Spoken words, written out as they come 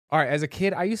All right, as a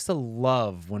kid, I used to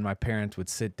love when my parents would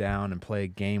sit down and play a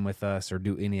game with us or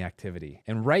do any activity.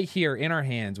 And right here in our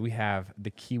hands, we have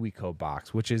the KiwiCo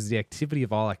box, which is the activity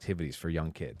of all activities for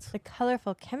young kids. The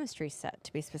colorful chemistry set,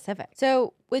 to be specific.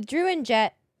 So with Drew and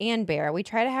Jet and Bear, we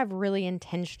try to have really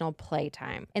intentional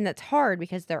playtime. And that's hard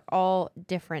because they're all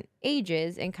different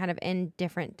ages and kind of in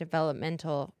different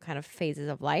developmental kind of phases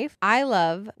of life. I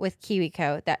love with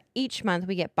KiwiCo that each month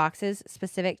we get boxes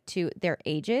specific to their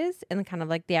ages and kind of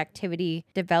like the activity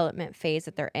development phase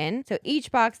that they're in. So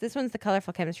each box, this one's the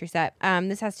colorful chemistry set.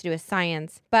 This has to do with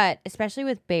science, but especially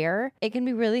with Bear, it can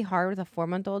be really hard with a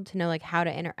 4-month-old to know like how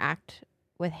to interact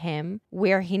with him,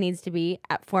 where he needs to be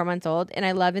at 4 months old. And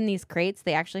I love in these crates,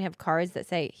 they actually have cards that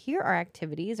say, here are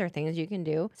activities or things you can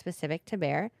do specific to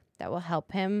Bear that will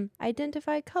help him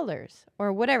identify colors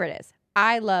or whatever it is.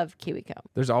 I love KiwiCo.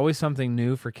 There's always something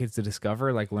new for kids to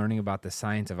discover, like learning about the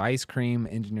science of ice cream,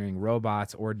 engineering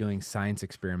robots, or doing science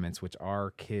experiments, which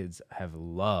our kids have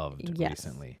loved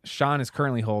recently. Sean is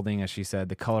currently holding, as she said,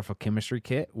 the colorful chemistry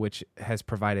kit, which has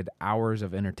provided hours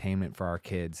of entertainment for our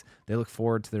kids. They look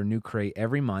forward to their new crate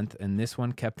every month, and this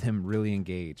one kept him really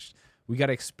engaged. We got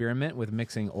to experiment with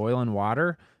mixing oil and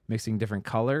water, mixing different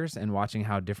colors, and watching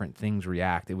how different things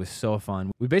react. It was so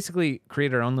fun. We basically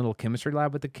created our own little chemistry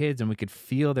lab with the kids, and we could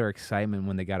feel their excitement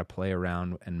when they got to play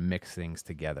around and mix things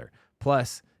together.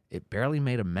 Plus, it barely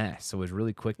made a mess, so it was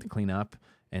really quick to clean up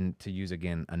and to use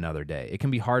again another day. It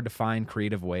can be hard to find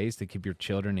creative ways to keep your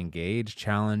children engaged,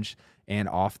 challenged, and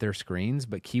off their screens,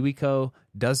 but KiwiCo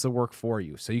does the work for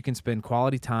you, so you can spend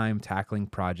quality time tackling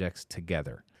projects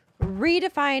together.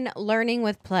 Redefine learning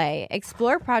with play.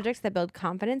 Explore projects that build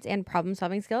confidence and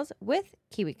problem-solving skills with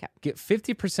KiwiCo. Get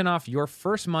 50% off your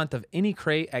first month of any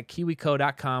crate at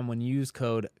kiwico.com when you use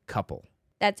code COUPLE.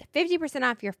 That's 50%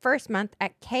 off your first month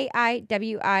at kiwico.com.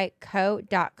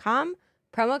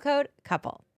 Promo code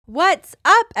COUPLE. What's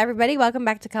up, everybody? Welcome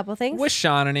back to Couple Things. With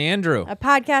Sean and Andrew. A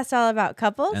podcast all about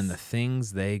couples. And the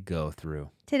things they go through.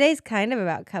 Today's kind of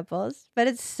about couples, but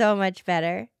it's so much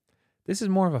better. This is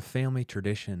more of a family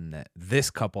tradition that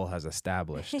this couple has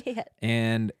established. Yeah.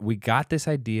 And we got this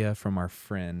idea from our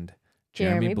friend,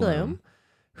 Jeremy Bloom,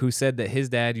 who said that his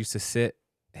dad used to sit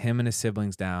him and his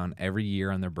siblings down every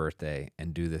year on their birthday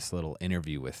and do this little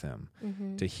interview with them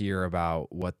to hear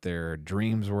about what their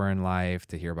dreams were in life,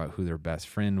 to hear about who their best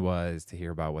friend was, to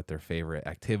hear about what their favorite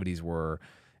activities were.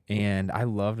 And I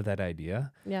loved that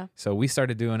idea. Yeah. So we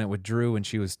started doing it with Drew when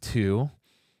she was 2,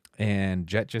 and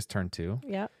Jet just turned 2.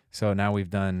 Yeah. So now we've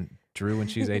done Drew when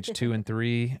she's age 2 and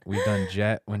 3. We've done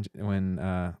Jet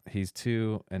when he's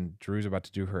 2, and Drew's about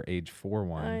to do her age 4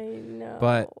 one. I know.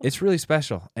 But it's really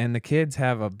special, and the kids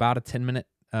have about a 10-minute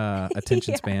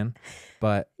attention span.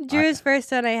 But Drew's first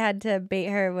one, I had to bait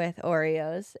her with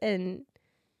Oreos, and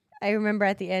I remember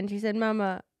at the end she said,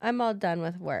 "Mama, I'm all done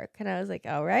with work," and I was like,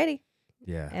 "Alrighty."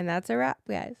 Yeah. And that's a wrap,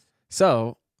 guys.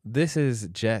 So this is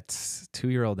Jet's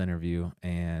 2-year-old interview,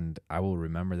 and I will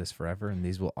remember this forever, and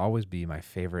these will always be my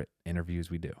favorite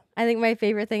interviews we do. I think my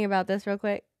favorite thing about this, real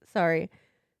quick,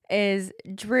 is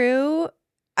Drew,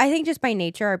 I think just by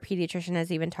nature, our pediatrician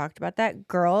has even talked about that,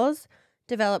 girls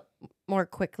develop more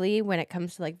quickly when it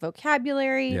comes to like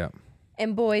vocabulary,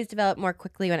 and boys develop more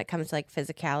quickly when it comes to like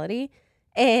physicality.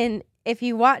 And if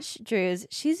you watch Drew's,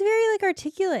 she's very like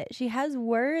articulate. She has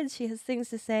words, she has things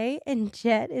to say, and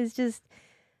Jet is just...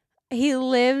 He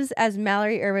lives, as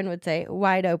Mallory Irvin would say,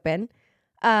 wide open.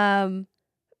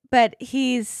 But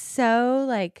he's so,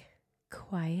 like,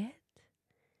 quiet.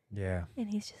 Yeah. And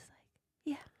he's just like,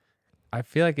 yeah. I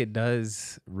feel like it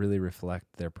does really reflect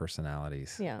their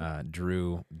personalities. Yeah.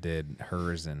 Drew did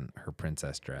hers in her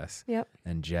princess dress. Yep.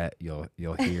 And Jet, you'll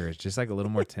hear, is just like a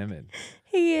little more timid.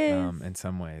 He is. In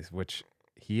some ways, which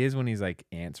he is when he's like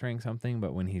answering something,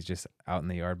 but when he's just out in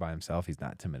the yard by himself, he's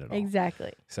not timid at all.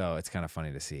 Exactly. So it's kind of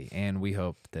funny to see. And we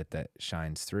hope that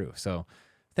shines through. So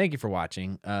thank you for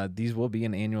watching. These will be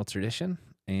an annual tradition,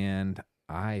 and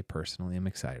I personally am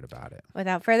excited about it.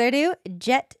 Without further ado,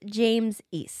 Jet James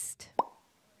East.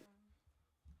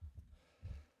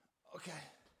 Okay.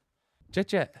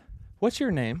 Jet, what's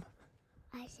your name?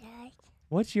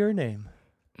 What's your name?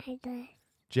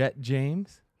 Jet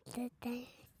James?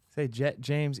 Say Jet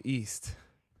James East.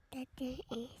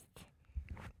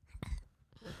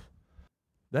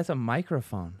 That's a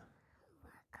microphone.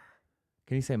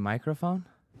 Can you say microphone?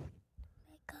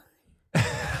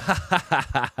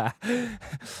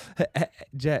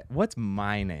 Jet, what's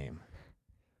my name?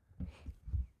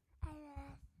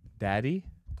 Daddy?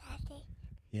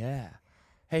 Yeah.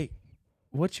 Hey,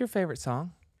 what's your favorite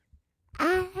song?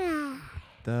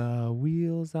 The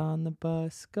wheels on the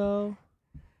bus go.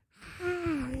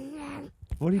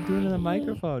 What are you doing to the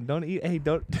microphone? Don't eat. Hey,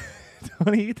 don't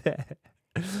don't eat that.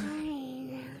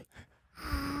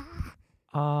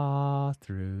 All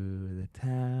through the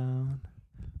town.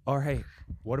 Or hey,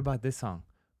 what about this song?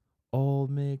 Old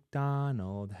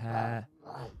MacDonald had.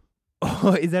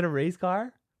 Oh, is that a race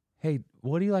car? Hey,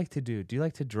 what do you like to do? Do you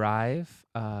like to drive?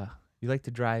 You like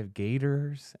to drive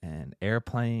gators and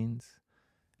airplanes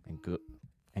and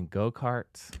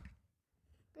go-karts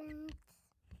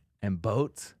and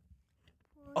boats?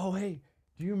 Oh, hey,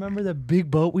 do you remember the big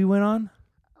boat we went on?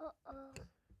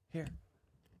 Here.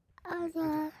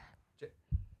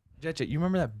 Jet, you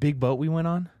remember that big boat we went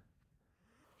on?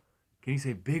 Can you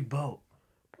say big boat?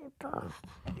 Big boat.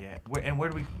 Yeah. Where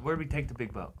do we take the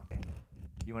big boat? Okay.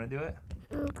 You want to do it?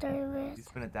 You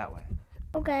spin it that way.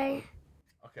 Okay.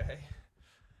 Okay.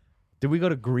 Did we go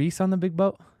to Greece on the big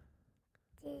boat?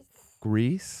 Yes.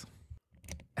 Greece?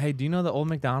 Hey, do you know the Old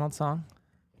MacDonald song?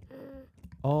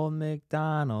 Old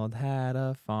MacDonald had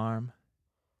a farm.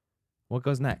 What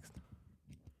goes next?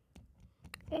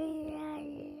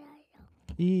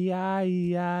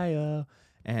 E-I-E-I-O.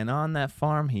 And on that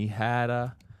farm he had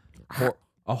a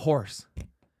horse.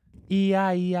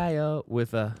 E-I-E-I-O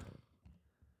with a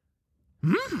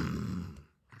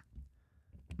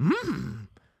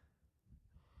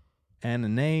and a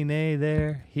neigh neigh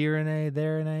there, here a neigh,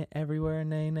 there a neigh, everywhere a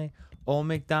neigh neigh. Old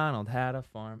MacDonald had a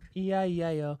farm.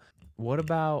 E-I-E-I-O. What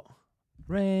about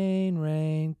rain,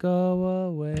 rain, go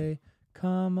away,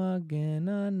 come again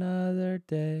another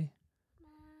day?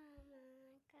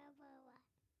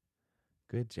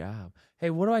 Good job. Hey,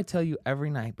 what do I tell you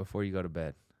every night before you go to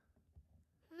bed?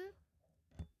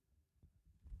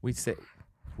 We say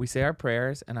our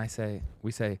prayers, and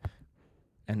we say,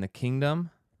 and the kingdom,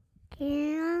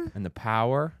 and the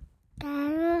power,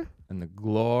 and the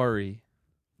glory,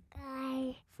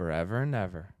 forever and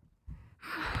ever.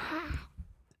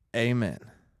 Amen.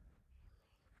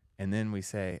 And then we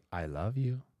say, I love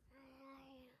you.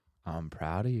 I'm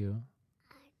proud of you.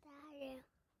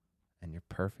 And you're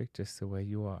perfect just the way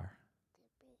you are.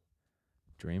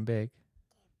 Dream big.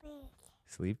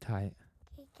 Sleep tight.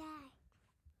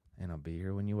 And I'll be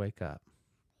here when you wake up.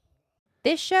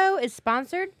 This show is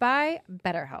sponsored by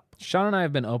BetterHelp. Sean and I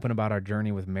have been open about our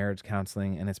journey with marriage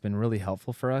counseling, and it's been really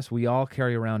helpful for us. We all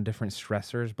carry around different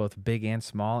stressors, both big and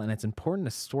small, and it's important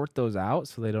to sort those out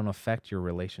so they don't affect your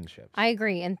relationships. I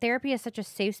agree. And therapy is such a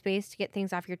safe space to get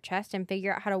things off your chest and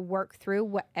figure out how to work through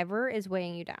whatever is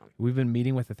weighing you down. We've been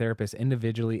meeting with a therapist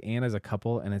individually and as a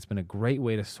couple, and it's been a great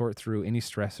way to sort through any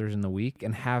stressors in the week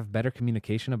and have better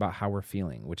communication about how we're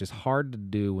feeling, which is hard to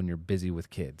do when you're busy with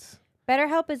kids.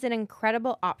 BetterHelp is an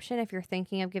incredible option if you're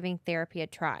thinking of giving therapy a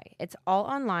try. It's all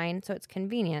online, so it's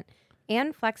convenient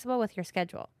and flexible with your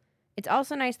schedule. It's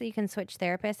also nice that you can switch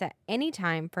therapists at any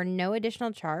time for no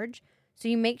additional charge, so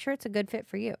you make sure it's a good fit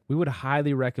for you. We would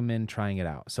highly recommend trying it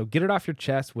out. So get it off your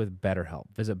chest with BetterHelp.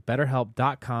 Visit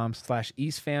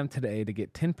BetterHelp.com/EastFam today to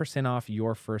get 10% off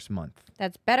your first month.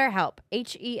 That's BetterHelp,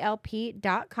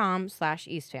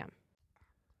 HELP.com/EastFam.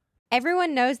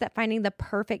 Everyone knows that finding the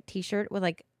perfect t-shirt with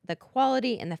the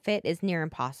quality and the fit is near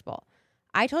impossible.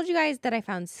 I told you guys that I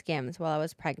found Skims while I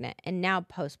was pregnant, and now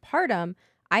postpartum,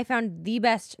 I found the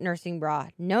best nursing bra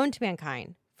known to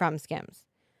mankind from Skims.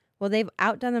 Well, they've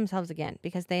outdone themselves again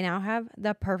because they now have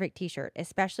the perfect t-shirt,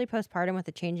 especially postpartum with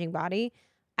a changing body.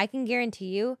 I can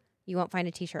guarantee you won't find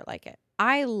a t-shirt like it.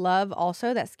 I love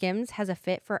also that Skims has a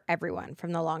fit for everyone,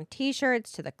 from the long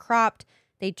t-shirts to the cropped.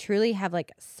 They truly have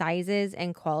sizes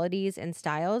and qualities and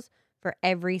styles for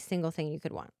every single thing you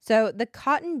could want. So the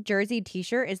cotton jersey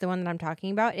t-shirt is the one that I'm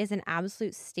talking about. It is an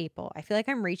absolute staple. I feel like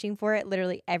I'm reaching for it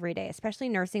literally every day, especially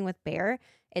nursing with Bear.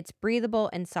 It's breathable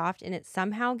and soft, and it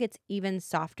somehow gets even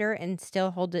softer and still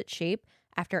holds its shape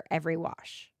after every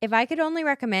wash. If I could only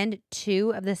recommend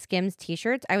 2 of the Skims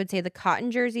t-shirts, I would say the cotton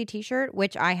jersey t-shirt,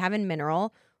 which I have in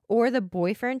mineral, or the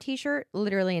boyfriend t-shirt,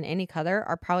 literally in any color,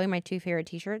 are probably my 2 favorite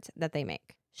t-shirts that they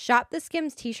make. Shop the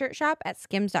Skims t-shirt shop at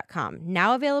skims.com.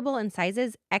 Now available in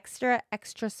sizes extra,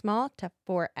 extra small to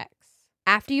 4X.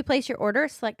 After you place your order,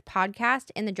 select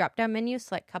podcast in the drop-down menu,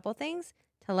 select couple things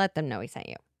to let them know we sent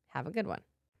you. Have a good one.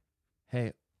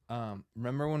 Hey,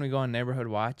 remember when we go on Neighborhood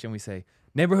Watch and we say,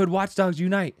 Neighborhood Watchdogs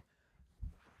Unite?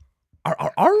 Arr,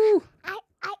 arr, arr. Arr,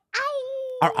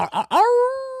 arr, arr,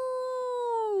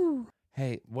 arr.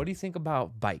 Hey, what do you think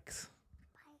about bikes?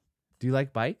 Do you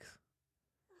like bikes?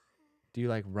 Do you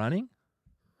like running?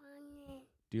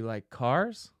 Do you like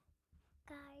cars?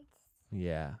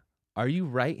 Yeah. Are you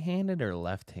right-handed or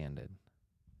left-handed?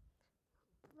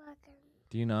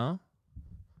 Do you know?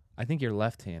 I think you're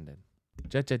left-handed.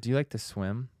 Jet, do you like to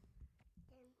swim?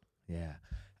 Yeah.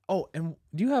 Oh, and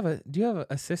do you have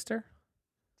a sister?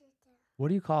 What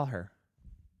do you call her?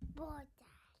 Boda.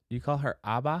 You call her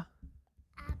Abba?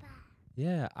 Abba.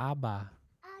 Yeah, Abba.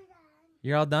 Abba.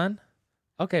 You're all done?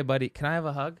 Okay, buddy. Can I have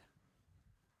a hug?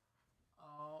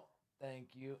 Oh, thank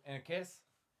you. And a kiss?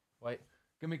 Wait,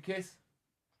 give me a kiss.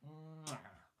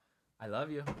 I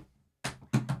love you.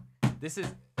 This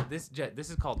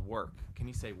is called work. Can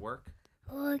you say work?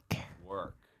 Work.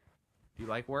 Work. Do you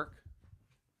like work?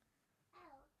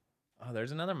 Oh,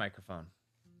 there's another microphone.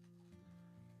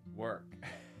 Work.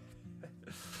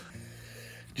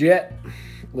 Jet,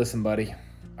 listen, buddy.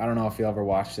 I don't know if you'll ever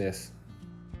watch this.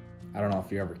 I don't know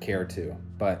if you ever care to,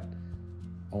 but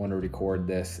I want to record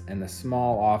this in the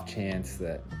small off chance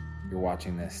that you're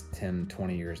watching this 10,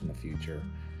 20 years in the future.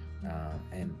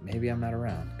 And maybe I'm not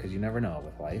around, because you never know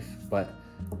with life. But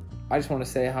I just want to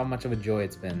say how much of a joy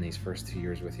it's been these first 2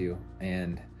 years with you.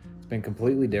 And it's been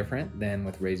completely different than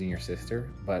with raising your sister.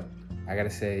 But I got to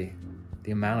say,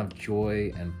 the amount of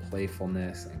joy and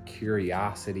playfulness and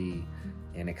curiosity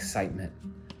and excitement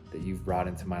that you've brought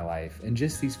into my life in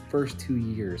just these first 2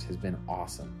 years has been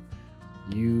awesome.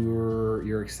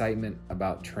 Your excitement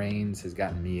about trains has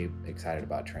gotten me excited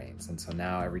about trains. And so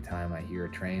now every time I hear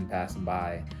a train passing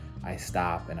by, I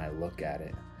stop and I look at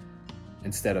it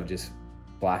instead of just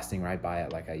blasting right by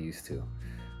it like I used to.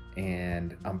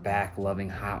 And I'm back loving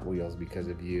Hot Wheels because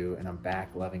of you, and I'm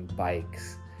back loving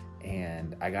bikes.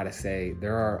 And I gotta say,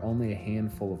 there are only a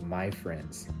handful of my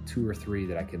friends, 2 or 3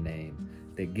 that I can name,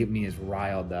 that get me as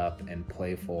riled up and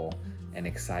playful and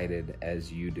excited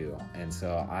as you do. And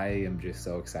so I am just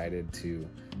so excited to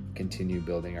continue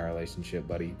building our relationship,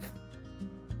 buddy.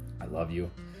 I love you.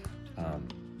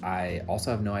 I also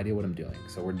have no idea what I'm doing.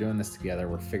 So we're doing this together.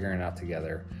 We're figuring it out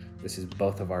together. This is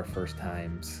both of our first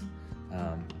times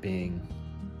being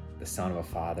the son of a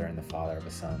father and the father of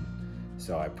a son.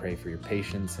 So I pray for your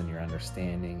patience and your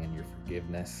understanding and your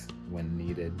forgiveness when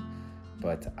needed.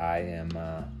 But I am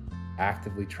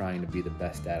actively trying to be the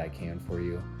best dad I can for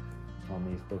you. On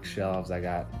these bookshelves, I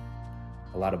got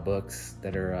a lot of books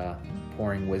that are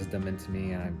pouring wisdom into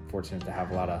me, and I'm fortunate to have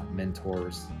a lot of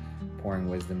mentors pouring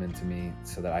wisdom into me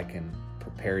so that I can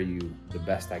prepare you the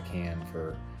best I can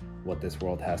for what this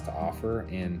world has to offer.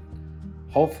 And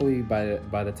hopefully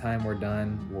by the time we're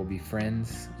done, we'll be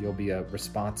friends. You'll be a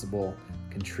responsible,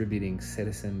 contributing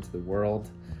citizen to the world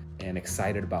and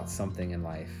excited about something in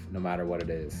life, no matter what it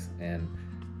is. And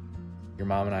your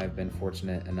mom and I have been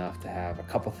fortunate enough to have a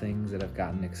couple things that have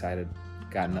gotten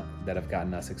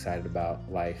us excited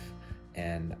about life.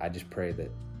 And I just pray that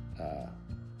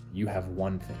you have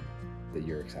one thing that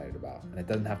you're excited about. And it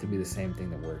doesn't have to be the same thing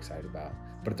that we're excited about.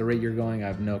 But at the rate you're going, I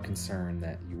have no concern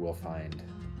that you will find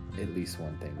at least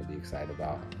one thing to be excited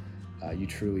about. You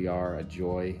truly are a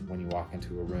joy when you walk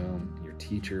into a room. Your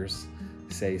teachers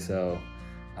say so.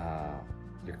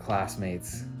 Your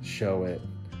classmates show it.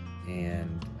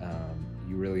 And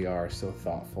you really are so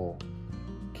thoughtful,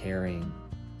 caring,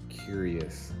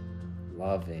 curious,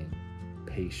 loving,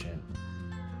 patient.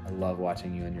 I love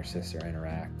watching you and your sister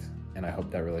interact, and I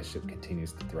hope that relationship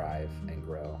continues to thrive and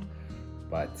grow.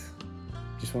 But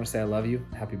just want to say I love you.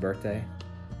 Happy birthday.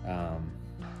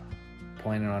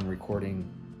 Planning on recording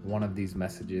one of these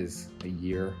messages a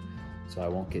year, so I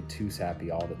won't get too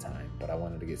sappy all the time, but I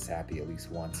wanted to get sappy at least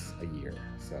once a year.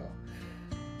 So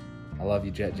I love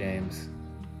you, Jet James,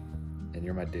 and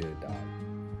you're my dude, dog.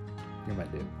 You're my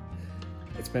dude.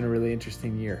 It's been a really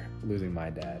interesting year losing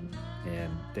my dad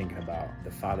and thinking about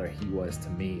the father he was to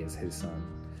me as his son.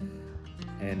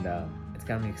 And it's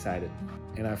got me excited.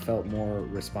 And I felt more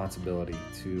responsibility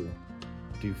to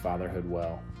do fatherhood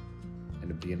well and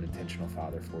to be an intentional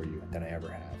father for you than I ever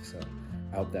have. So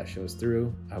I hope that shows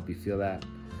through. I hope you feel that.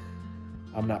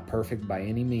 I'm not perfect by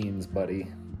any means, buddy,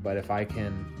 but if I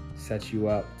can set you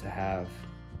up to have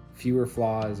fewer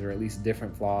flaws or at least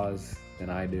different flaws than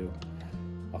I do,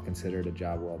 I'll consider it a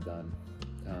job well done.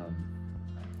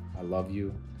 I love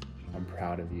you. I'm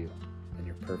proud of you. And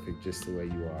you're perfect just the way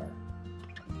you are.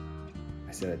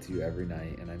 I say that to you every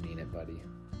night, and I mean it, buddy.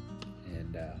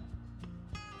 And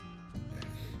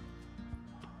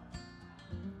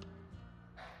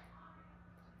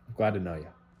I'm glad to know you.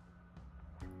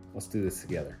 Let's do this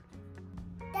together.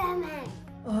 Damn.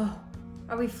 Oh,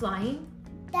 are we flying?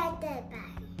 Dada.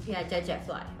 Yeah, jet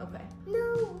fly. Okay.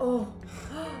 No. Oh,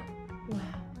 wow.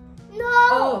 No.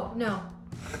 Oh, no.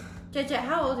 Jet,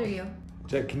 how old are you?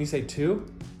 Jet, can you say 2?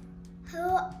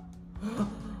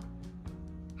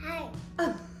 Hi.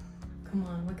 Come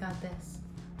on, we got this.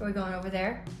 Are we going over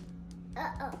there?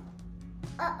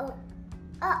 Uh-oh.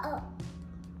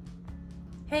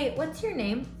 Hey, what's your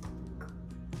name?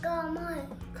 Come on.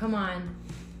 Come on.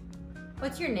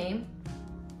 What's your name?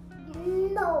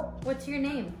 No. What's your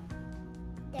name?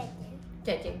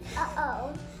 Jet.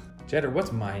 Uh-oh. Jetter,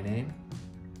 what's my name?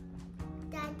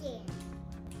 Daddy.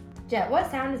 Jet, what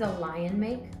sound does a lion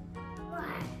make?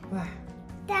 What?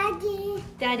 Daddy.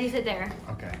 Daddy, sit there.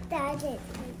 Okay. Daddy.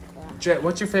 Jet,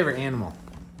 what's your favorite animal?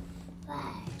 What?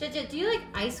 Jet, do you like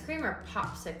ice cream or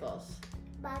popsicles?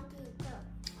 Daddy.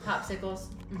 Popsicles.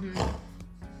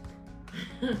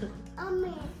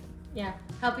 Mommy. Yeah.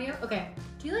 Help you? Okay.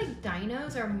 Do you like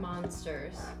dinos or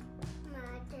monsters?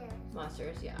 Mother.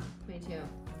 Monsters, yeah. Me too.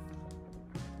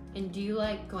 And do you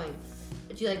like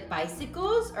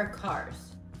bicycles or cars?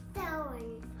 That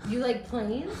one. You like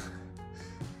planes?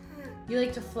 You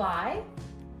like to fly?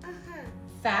 Uh-huh.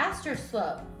 Fast or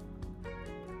slow?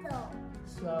 So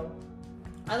Slow.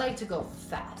 I like to go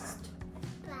fast.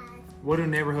 fast. What do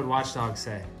neighborhood watchdogs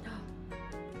say?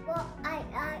 Well,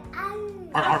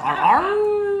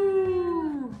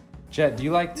 Jet, do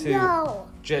you like to No.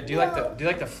 Jet, do you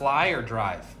like to fly or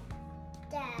drive?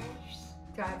 Dash.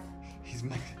 Drive. He's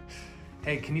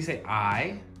Hey, can you say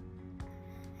I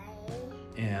I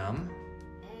am am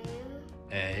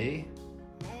a a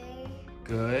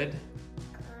good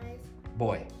good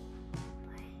boy?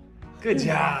 Good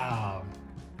job.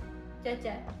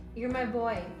 Jet, you're my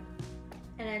boy.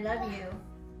 And I love you.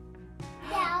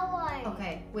 that one.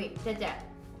 Okay, wait, Jet.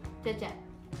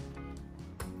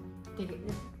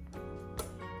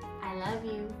 I love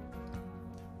you.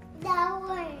 That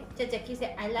one. Jet, can you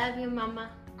say I love you, Mama?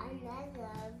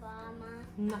 Another mama.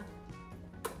 No.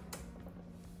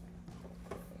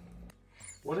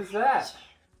 What is that?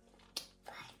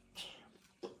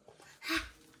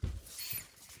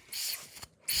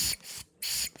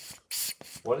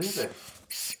 What is it?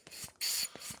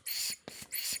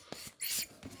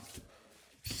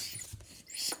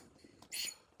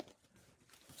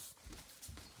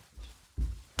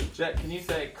 Jet, can you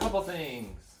say a couple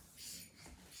things?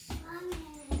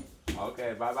 Mommy.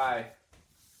 Okay, bye-bye.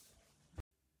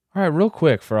 All right, real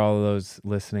quick for all of those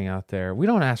listening out there, we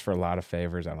don't ask for a lot of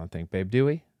favors, I don't think, babe, do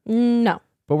we? No.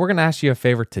 But we're going to ask you a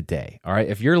favor today, all right?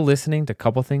 If you're listening to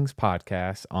Couple Things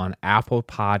Podcast on Apple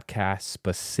Podcasts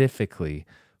specifically,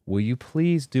 will you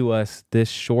please do us this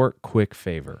short, quick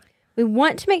favor? We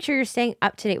want to make sure you're staying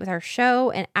up to date with our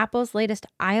show, and Apple's latest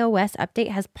iOS update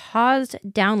has paused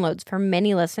downloads for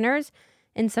many listeners,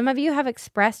 and some of you have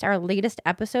expressed our latest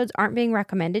episodes aren't being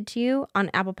recommended to you on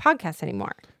Apple Podcasts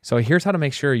anymore. So here's how to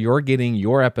make sure you're getting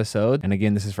your episode. And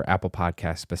again, this is for Apple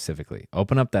Podcasts specifically.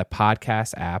 Open up that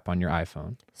podcast app on your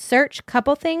iPhone. Search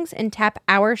Couple Things and tap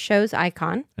our show's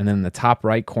icon. And then in the top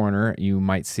right corner, you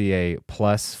might see a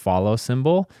plus follow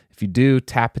symbol. If you do,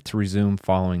 tap it to resume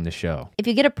following the show. If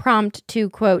you get a prompt to,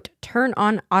 quote, turn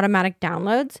on automatic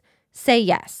downloads, say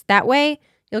yes. That way,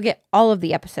 you'll get all of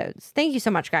the episodes. Thank you so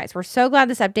much, guys. We're so glad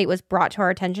this update was brought to our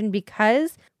attention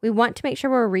because we want to make sure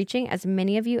we're reaching as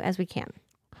many of you as we can.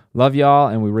 Love y'all,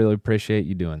 and we really appreciate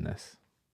you doing this.